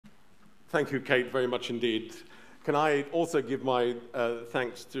Thank you, Kate, very much indeed. Can I also give my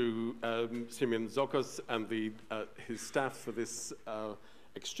thanks to Simeon Zokos and his staff for this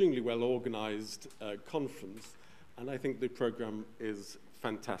extremely well-organized conference, and I think the program is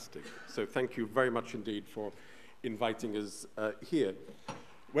fantastic. So thank you very much indeed for inviting us here.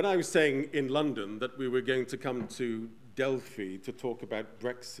 When I was saying in London that we were going to come to Delphi to talk about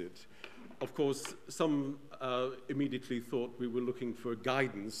Brexit, of course, some immediately thought we were looking for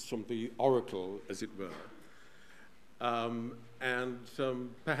guidance from the oracle, as it were.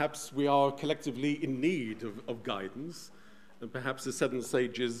 Perhaps we are collectively in need of guidance, and perhaps the Seven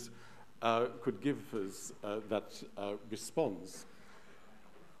Sages could give us that response.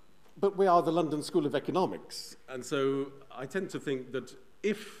 But we are the London School of Economics, and so I tend to think that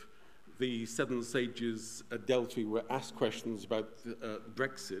if the Seven Sages at Delphi were asked questions about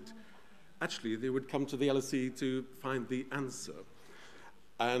Brexit, actually they would come to the LSE to find the answer.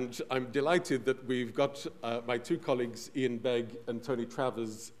 And I'm delighted that we've got my two colleagues, Ian Begg and Tony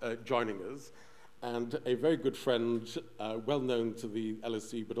Travers, joining us, and a very good friend, well known to the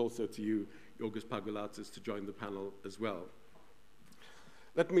LSE, but also to you, Yorgos Pagulatis, to join the panel as well.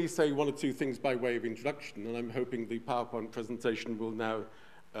 Let me say one or two things by way of introduction, and I'm hoping the PowerPoint presentation will now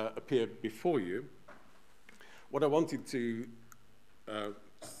appear before you. What I wanted to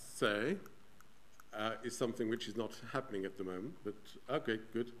say is something which is not happening at the moment, but okay,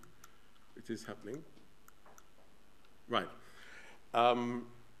 good. It is happening. Right.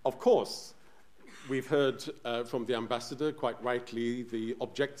 Of course, we've heard from the ambassador, quite rightly, the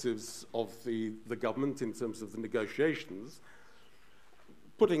objectives of the government in terms of the negotiations.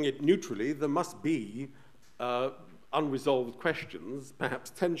 Putting it neutrally, there must be unresolved questions, perhaps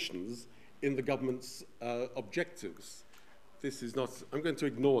tensions, in the government's objectives. This is not, I'm going to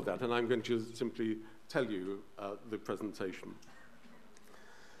ignore that, and I'm going to simply tell you the presentation.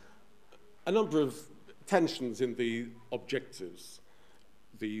 A number of tensions in the objectives.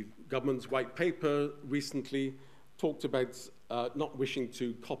 The government's white paper recently talked about not wishing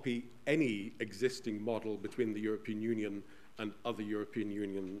to copy any existing model between the European Union and other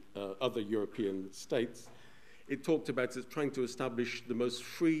European states. It talked about trying to establish the most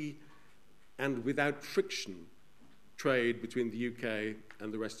free and without friction trade between the UK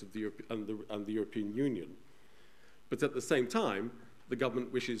and the rest of the European Union. But at the same time, the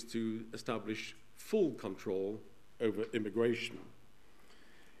government wishes to establish full control over immigration.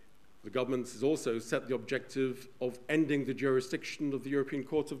 The government has also set the objective of ending the jurisdiction of the European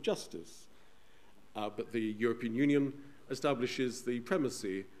Court of Justice. But the European Union establishes the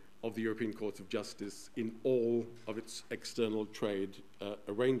primacy of the European Court of Justice in all of its external trade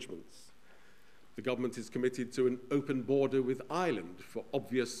arrangements. The government is committed to an open border with Ireland for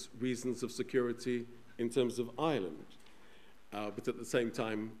obvious reasons of security in terms of Ireland. But at the same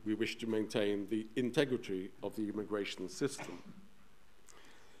time, we wish to maintain the integrity of the immigration system.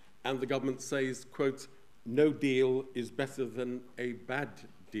 And the government says, quote, no deal is better than a bad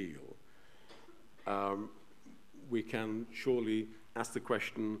deal. We can surely ask the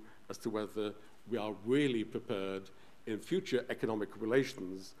question as to whether we are really prepared in future economic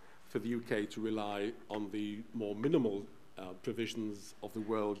relations for the UK to rely on the more minimal provisions of the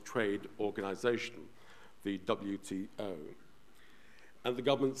World Trade Organization, the WTO. And the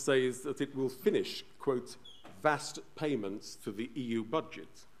government says that it will finish, quote, vast payments to the EU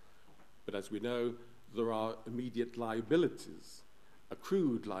budget. But as we know, there are immediate liabilities,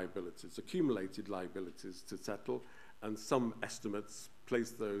 accrued liabilities, accumulated liabilities to settle, and some estimates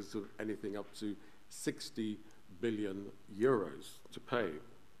place those of anything up to 60 billion euros to pay.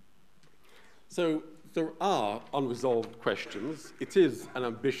 So there are unresolved questions. It is an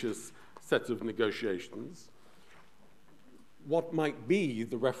ambitious set of negotiations. What might be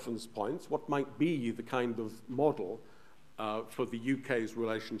the reference points? What might be the kind of model for the UK's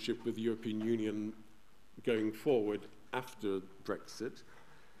relationship with the European Union going forward after Brexit?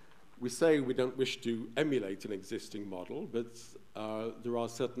 We say we don't wish to emulate an existing model, but there are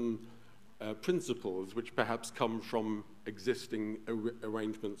certain principles which perhaps come from existing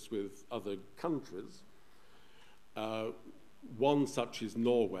arrangements with other countries. One such is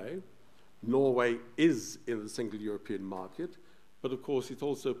Norway. Norway is in the single European market, but of course it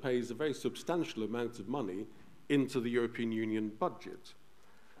also pays a very substantial amount of money into the European Union budget.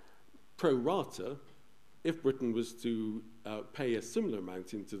 Pro rata, if Britain was to pay a similar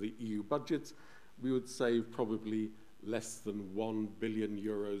amount into the EU budget, we would save probably less than 1 billion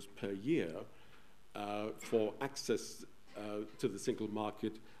euros per year for access to the single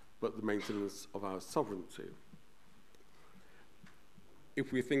market, but the maintenance of our sovereignty.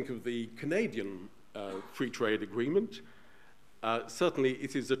 If we think of the Canadian free trade agreement, Certainly,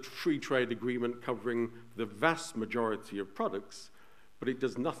 it is a free trade agreement covering the vast majority of products, but it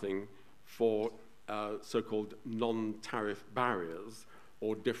does nothing for so-called non-tariff barriers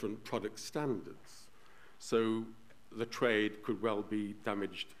or different product standards. So the trade could well be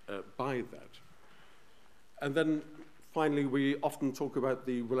damaged by that. And then finally, we often talk about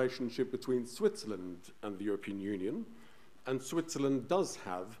the relationship between Switzerland and the European Union. And Switzerland does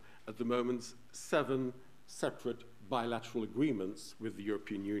have, at the moment, 7 separate bilateral agreements with the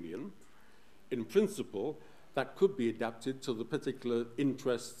European Union. In principle, that could be adapted to the particular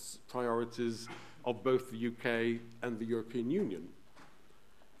interests, priorities of both the UK and the European Union.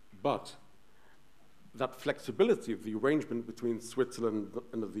 But that flexibility of the arrangement between Switzerland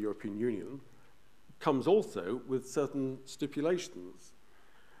and the European Union comes also with certain stipulations.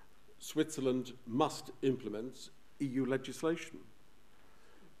 Switzerland must implement EU legislation.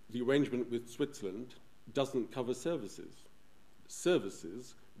 The arrangement with Switzerland doesn't cover services.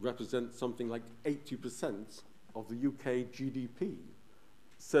 Services represent something like 80% of the UK GDP.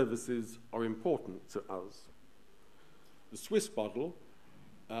 Services are important to us. The Swiss model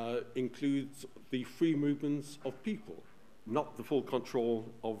includes the free movements of people, not the full control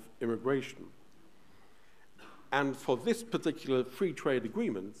of immigration. And for this particular free trade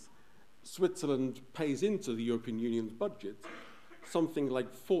agreement, Switzerland pays into the European Union's budget something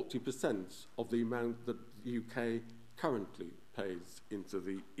like 40% of the amount that the UK currently pays into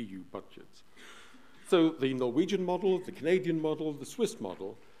the EU budget. So the Norwegian model, the Canadian model, the Swiss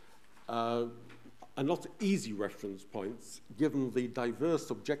model are not easy reference points given the diverse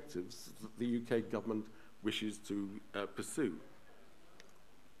objectives that the UK government wishes to pursue.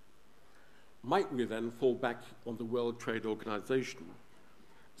 Might we then fall back on the World Trade Organization?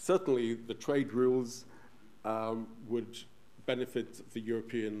 Certainly the trade rules would benefit the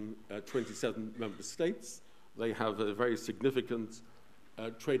European 27 member states. They have a very significant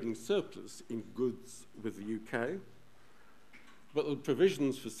trading surplus in goods with the UK. But the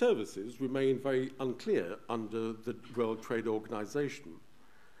provisions for services remain very unclear under the World Trade Organization.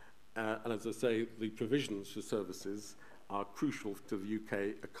 And as I say, the provisions for services are crucial to the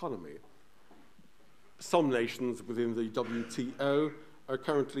UK economy. Some nations within the WTO are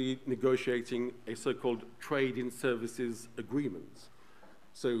currently negotiating a so-called trade in services agreement.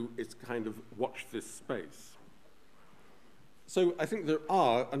 So it's kind of watch this space. So I think there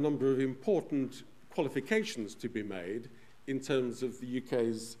are a number of important qualifications to be made in terms of the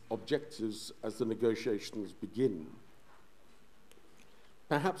UK's objectives as the negotiations begin.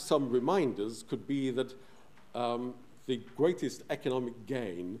 Perhaps some reminders could be that the greatest economic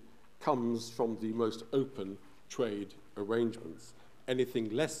gain comes from the most open trade arrangements. Anything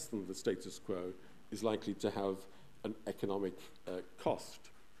less than the status quo is likely to have an economic cost.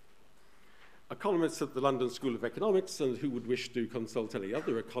 Economists at the London School of Economics, and who would wish to consult any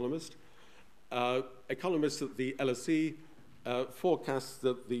other economist, economists at the LSE forecast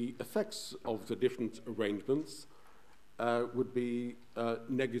that the effects of the different arrangements would be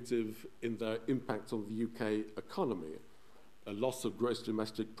negative in their impact on the UK economy. A loss of gross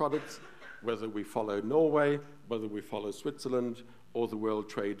domestic products, whether we follow Norway, whether we follow Switzerland, or the World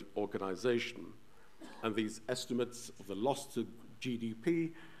Trade Organization. And these estimates of the loss to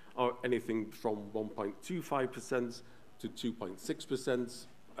GDP are anything from 1.25% to 2.6%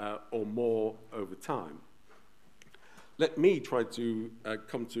 or more over time. Let me try to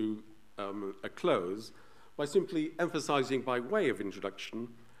come to a close by simply emphasizing by way of introduction,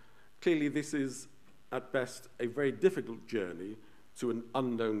 clearly this is at best a very difficult journey to an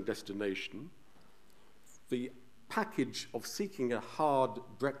unknown destination. The package of seeking a hard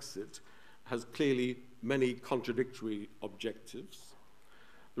Brexit has clearly many contradictory objectives.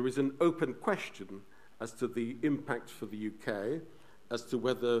 There is an open question as to the impact for the UK, as to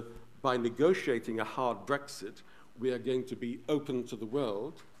whether by negotiating a hard Brexit, we are going to be open to the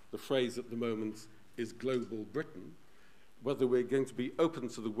world. The phrase at the moment is global Britain. Whether we're going to be open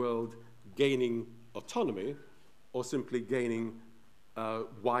to the world gaining autonomy or simply gaining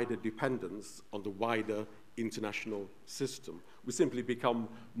wider dependence on the wider international system. We simply become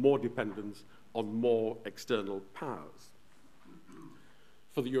more dependent on more external powers.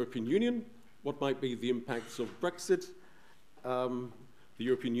 For the European Union, what might be the impacts of Brexit? The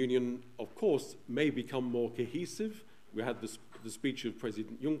European Union, of course, may become more cohesive. We had the speech of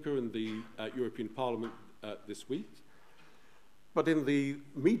President Juncker in the European Parliament this week. But in the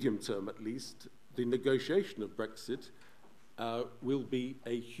medium term, at least, the negotiation of Brexit will be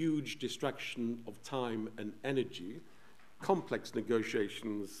a huge distraction of time and energy, complex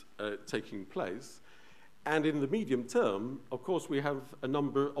negotiations taking place. And in the medium term, of course, we have a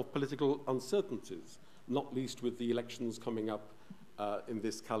number of political uncertainties, not least with the elections coming up in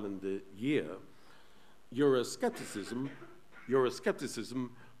this calendar year, Euroscepticism,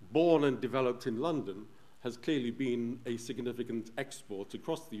 born and developed in London, has clearly been a significant export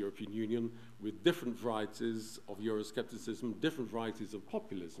across the European Union with different varieties of Euroscepticism, different varieties of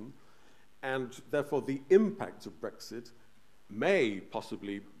populism, and therefore the impact of Brexit may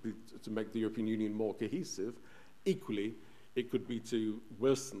possibly be to make the European Union more cohesive. Equally, it could be to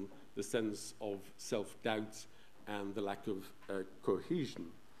worsen the sense of self-doubt and the lack of cohesion.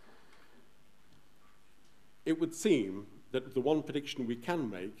 It would seem that the one prediction we can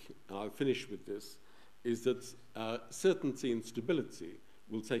make, and I'll finish with this, is that certainty and stability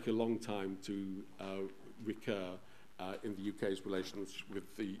will take a long time to recur in the UK's relations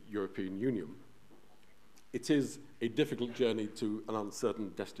with the European Union. It is a difficult journey to an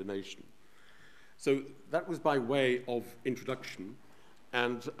uncertain destination. So that was by way of introduction,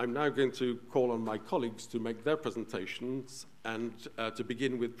 and I'm now going to call on my colleagues to make their presentations, and to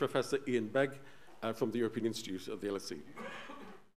begin with Professor Ian Begg from the European Institute of the LSE.